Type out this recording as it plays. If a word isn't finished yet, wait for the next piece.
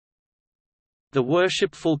The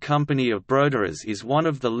Worshipful Company of Broderers is one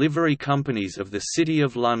of the livery companies of the City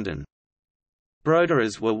of London.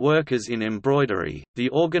 Broderers were workers in embroidery. The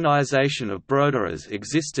organisation of broderers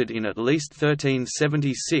existed in at least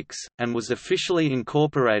 1376, and was officially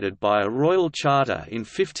incorporated by a royal charter in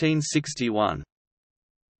 1561.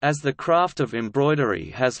 As the craft of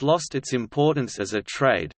embroidery has lost its importance as a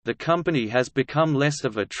trade, the company has become less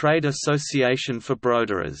of a trade association for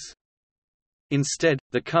broderers. Instead,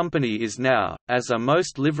 the company is now, as are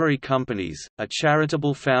most livery companies, a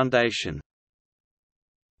charitable foundation.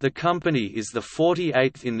 The company is the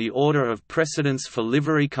 48th in the order of precedence for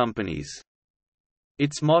livery companies.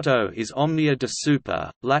 Its motto is Omnia de Super,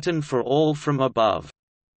 Latin for all from above.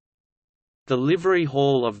 The livery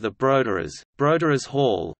hall of the Broderers, Broderers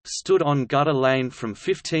Hall, stood on Gutter Lane from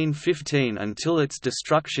 1515 until its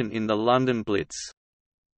destruction in the London Blitz.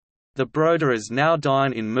 The Broderers now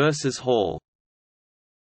dine in Mercer's Hall,